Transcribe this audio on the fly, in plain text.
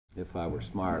If I were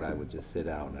smart, I would just sit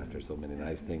down after so many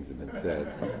nice things have been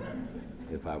said.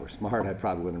 If I were smart, I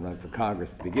probably wouldn't run for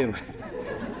Congress to begin with.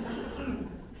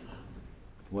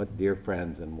 What dear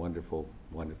friends and wonderful,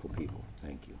 wonderful people.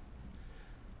 Thank you.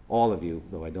 All of you,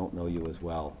 though I don't know you as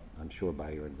well, I'm sure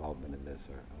by your involvement in this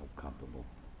are of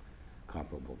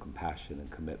comparable compassion and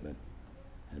commitment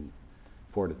and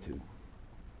fortitude.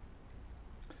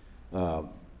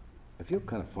 I feel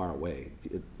kind of far away.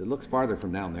 It looks farther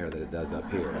from down there than it does up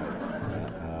here.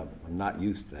 I'm not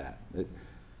used to that.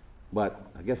 But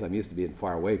I guess I'm used to being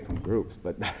far away from groups,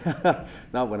 but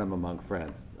not when I'm among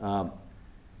friends.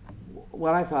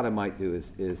 What I thought I might do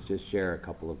is just share a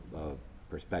couple of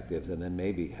perspectives and then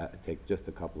maybe take just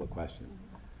a couple of questions.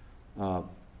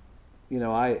 You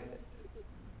know,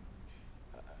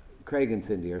 Craig and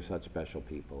Cindy are such special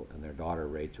people, and their daughter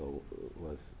Rachel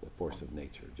was a force of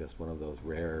nature, just one of those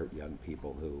rare young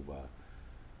people who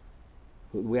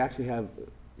we actually have.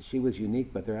 She was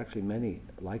unique, but there are actually many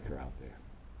like her out there.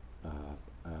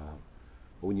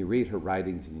 But when you read her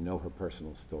writings and you know her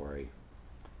personal story,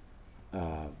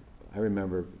 I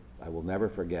remember, I will never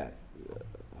forget,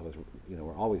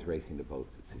 we're always racing to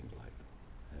boats, it seems like.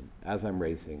 And as I'm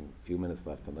racing, a few minutes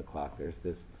left on the clock, there's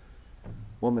this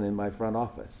woman in my front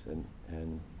office,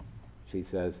 and she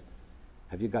says,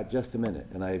 "Have you got just a minute?"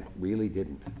 And I really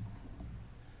didn't.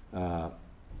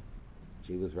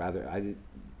 She was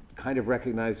kind of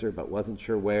recognized her, but wasn't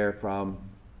sure where from.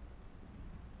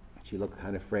 She looked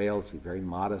kind of frail. She's very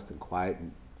modest and quiet.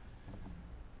 And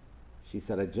she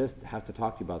said, "I just have to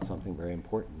talk to you about something very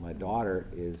important. My daughter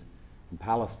is in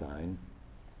Palestine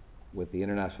with the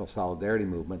International Solidarity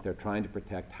Movement. They're trying to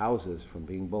protect houses from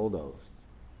being bulldozed.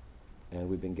 And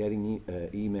we've been getting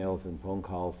emails and phone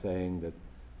calls saying that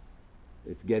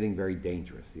it's getting very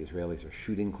dangerous. The Israelis are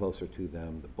shooting closer to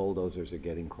them. The bulldozers are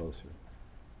getting closer.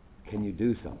 Can you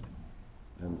do something?"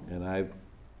 And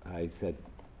I said,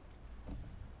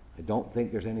 "I don't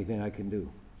think there's anything I can do.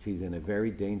 She's in a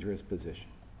very dangerous position."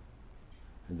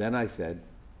 And then I said,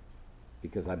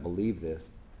 because I believe this,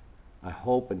 "I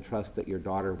hope and trust that your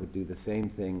daughter would do the same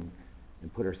thing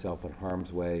and put herself in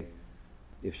harm's way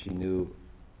if she knew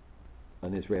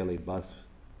an Israeli bus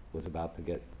was about to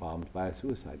get bombed by a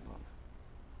suicide bomber."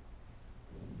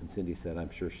 And Cindy said, "I'm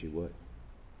sure she would.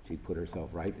 She'd put herself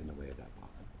right in the way of that bomb."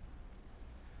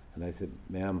 And I said,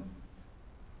 "Ma'am,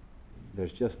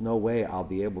 there's just no way I'll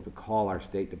be able to call our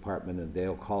State Department and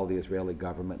they'll call the Israeli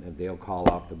government and they'll call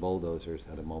off the bulldozers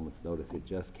at a moment's notice. It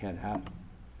just can't happen.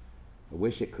 I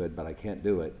wish it could, but I can't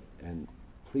do it. And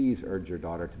please urge your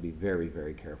daughter to be very,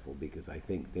 very careful because I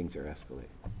think things are escalating."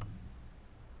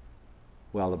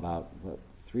 Well, about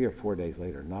 3 or 4 days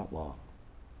later, not long,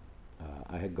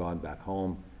 I had gone back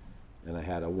home and I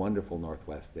had a wonderful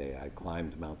Northwest day. I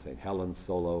climbed Mount St. Helens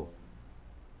solo,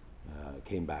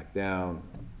 came back down,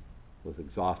 was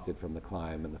exhausted from the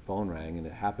climb, and the phone rang, and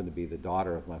it happened to be the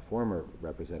daughter of my former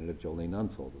representative, Jolene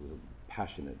Unsold, who was a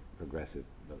passionate, progressive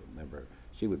member.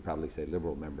 She would probably say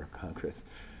liberal member of Congress.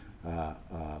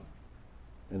 And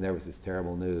there was this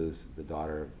terrible news. The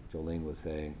daughter, Jolene, was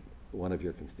saying, "One of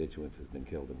your constituents has been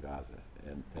killed in Gaza."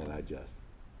 And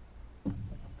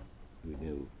we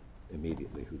knew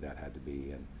immediately who that had to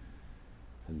be,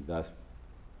 and thus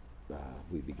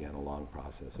we began a long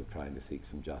process of trying to seek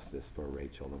some justice for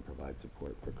Rachel and provide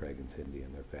support for Craig and Cindy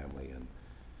and their family, and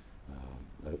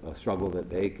a struggle that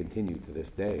they continue to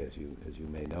this day, as you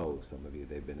may know. Some of you,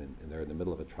 they're in the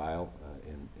middle of a trial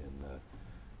in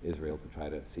Israel to try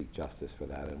to seek justice for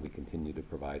that, and we continue to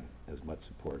provide as much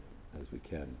support as we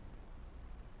can.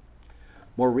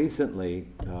 More recently,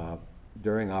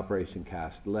 during Operation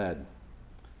Cast Lead,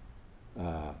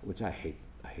 which I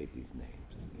hate these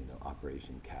names,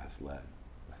 Operation Cast Lead.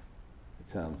 It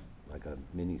sounds like a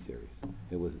miniseries.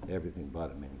 It was everything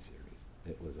but a miniseries.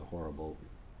 It was a horrible,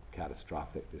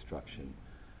 catastrophic destruction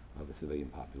of a civilian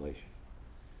population.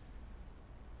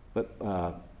 But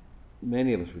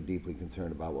many of us were deeply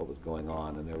concerned about what was going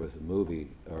on, and there was a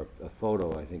movie, or a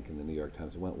photo, I think, in the New York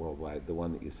Times. It went worldwide, the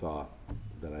one that you saw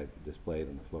that I displayed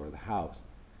on the floor of the House.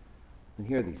 And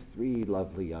here are these 3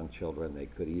 lovely young children. They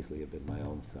could easily have been my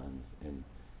own sons. And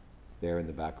there in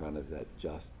the background is that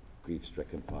just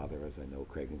grief-stricken father, as I know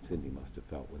Craig and Cindy must have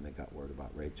felt when they got word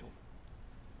about Rachel.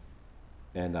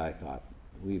 And I thought,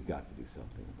 we've got to do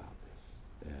something about this.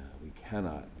 We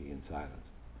cannot be in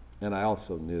silence. And I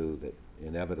also knew that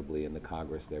inevitably in the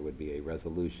Congress there would be a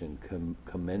resolution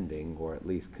commending, or at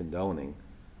least condoning,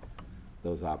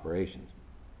 those operations.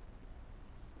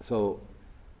 So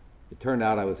it turned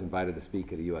out I was invited to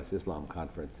speak at a U.S. Islam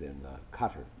conference in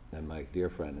Qatar, and my dear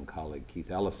friend and colleague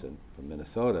Keith Ellison from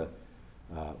Minnesota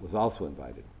was also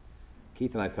invited.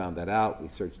 Keith and I found that out. We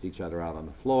searched each other out on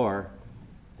the floor,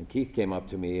 and Keith came up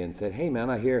to me and said, "Hey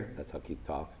man, I hear," that's how Keith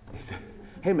talks. He says,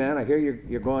 "Hey man, I hear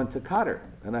you're going to Qatar."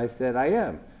 And I said, "I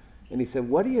am." And he said,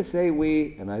 "What do you say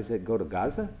we," and I said, "Go to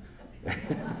Gaza?"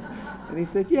 And he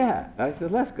said, "Yeah." I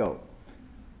said, "Let's go."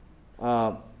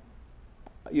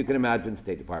 You can imagine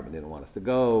State Department didn't want us to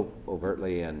go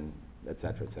overtly, and et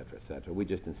cetera, et cetera, et cetera. We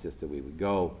just insisted we would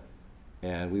go,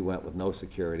 and we went with no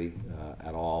security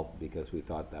at all because we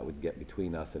thought that would get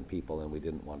between us and people, and we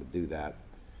didn't want to do that.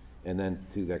 And then,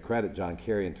 to their credit, John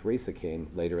Kerry and Teresa came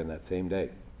later in that same day.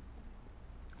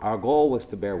 Our goal was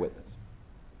to bear witness.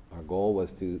 Our goal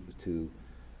was to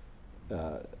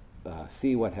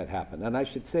see what had happened. And I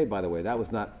should say, by the way, that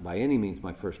was not by any means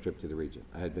my first trip to the region.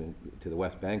 I had been to the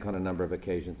West Bank on a number of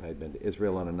occasions. I had been to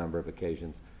Israel on a number of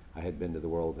occasions. I had been to the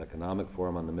World Economic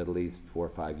Forum on the Middle East 4 or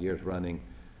 5 years running.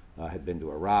 I had been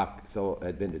to Iraq. So I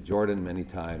had been to Jordan many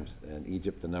times and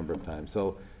Egypt a number of times.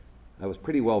 So I was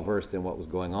pretty well versed in what was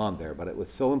going on there. But it was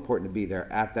so important to be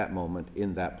there at that moment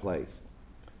in that place.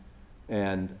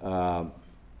 And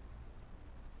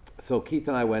so Keith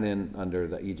and I went in under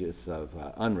the aegis of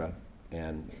UNRWA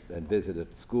and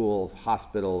visited schools,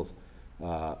 hospitals,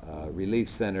 relief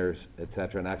centers, et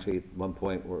cetera. And actually, at one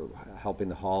point, we're helping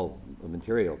to haul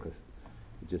material because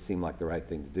it just seemed like the right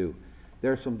thing to do.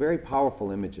 There are some very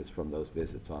powerful images from those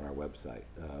visits on our website.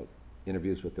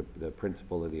 Interviews with the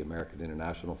principal of the American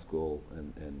International School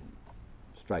and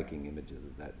striking images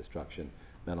of that destruction.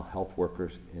 Mental health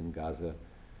workers in Gaza.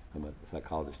 I'm a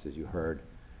psychologist, as you heard.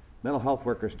 Mental health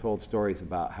workers told stories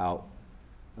about how,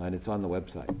 and it's on the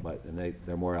website, and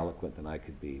they're more eloquent than I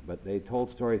could be, but they told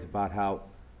stories about how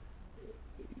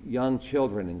young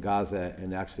children in Gaza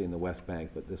and actually in the West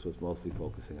Bank, but this was mostly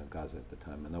focusing on Gaza at the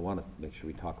time, and I want to make sure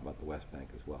we talk about the West Bank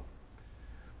as well.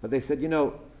 But they said, you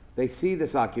know, they see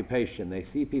this occupation, they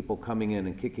see people coming in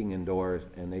and kicking in doors,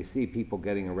 and they see people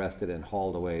getting arrested and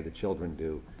hauled away, the children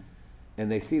do,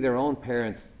 and they see their own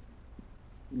parents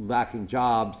lacking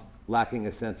jobs, lacking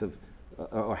a sense of,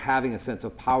 or having a sense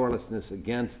of powerlessness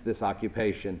against this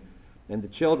occupation. And the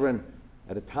children,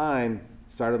 at a time,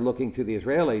 started looking to the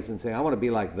Israelis and saying, I want to be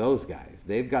like those guys.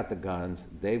 They've got the guns,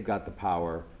 they've got the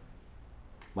power.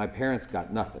 My parents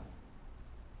got nothing.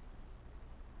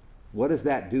 What does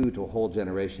that do to a whole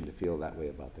generation to feel that way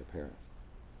about their parents?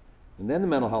 And then the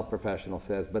mental health professional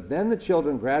says, but then the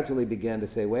children gradually began to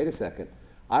say, wait a second,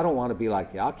 I don't want to be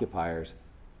like the occupiers.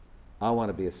 I want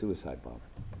to be a suicide bomber.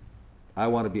 I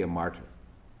want to be a martyr.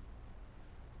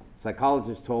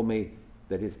 Psychologist told me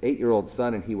that his 8-year-old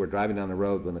son and he were driving down the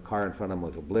road when the car in front of him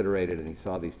was obliterated, and he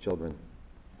saw these children,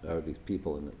 or these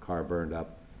people in the car burned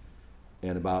up.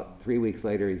 And about 3 weeks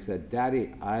later he said,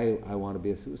 Daddy, I want to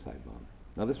be a suicide bomber.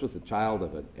 Now this was the child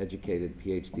of an educated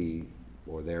PhD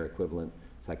or their equivalent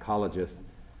psychologist.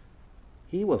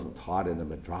 He wasn't taught in a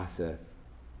madrasa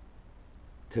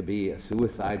to be a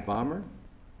suicide bomber.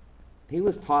 He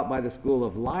was taught by the school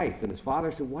of life, and his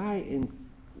father said, why in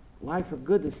life, for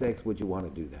goodness sakes, would you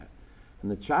want to do that? And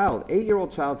the child,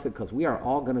 8-year-old child, said, because we are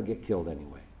all going to get killed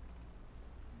anyway.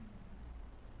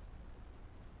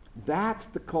 That's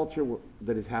the culture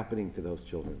that is happening to those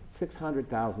children.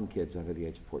 600,000 kids under the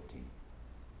age of 14.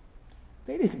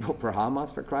 They didn't vote for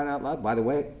Hamas, for crying out loud. By the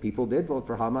way, people did vote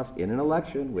for Hamas in an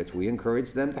election, which we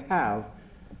encouraged them to have.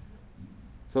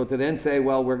 So to then say,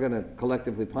 well, we're going to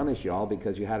collectively punish you all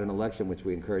because you had an election which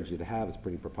we encouraged you to have is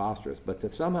pretty preposterous. But to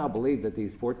somehow believe that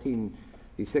these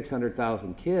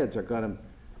 600,000 kids are going to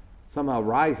somehow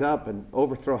rise up and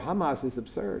overthrow Hamas is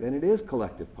absurd. And it is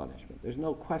collective punishment. There's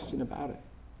no question about it.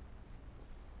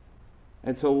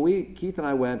 And so Keith and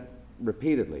I went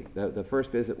repeatedly. The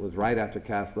first visit was right after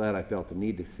Cass led. I felt the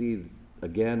need to see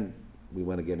again. We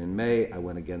went again in May. I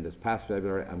went again this past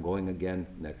February. I'm going again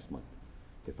next month,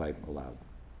 if I'm allowed.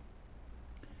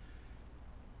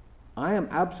 I am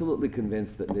absolutely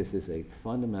convinced that this is a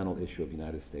fundamental issue of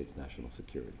United States national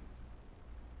security.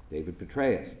 David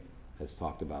Petraeus has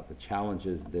talked about the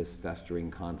challenges this festering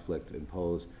conflict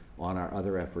impose on our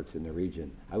other efforts in the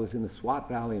region. I was in the Swat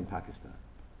Valley in Pakistan,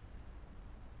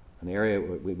 an area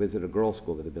where we visited a girls'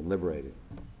 school that had been liberated.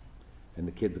 And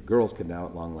the girls could now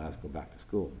at long last go back to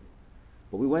school.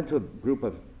 But we went to a group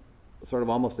of, sort of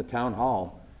almost a town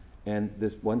hall, and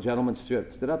this one gentleman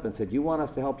stood up and said, you want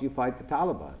us to help you fight the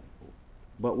Taliban?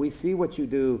 But we see what you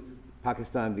do,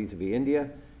 Pakistan vis-a-vis India,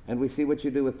 and we see what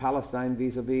you do with Palestine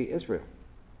vis-a-vis Israel.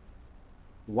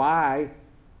 Why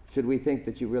should we think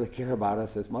that you really care about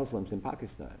us as Muslims in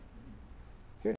Pakistan?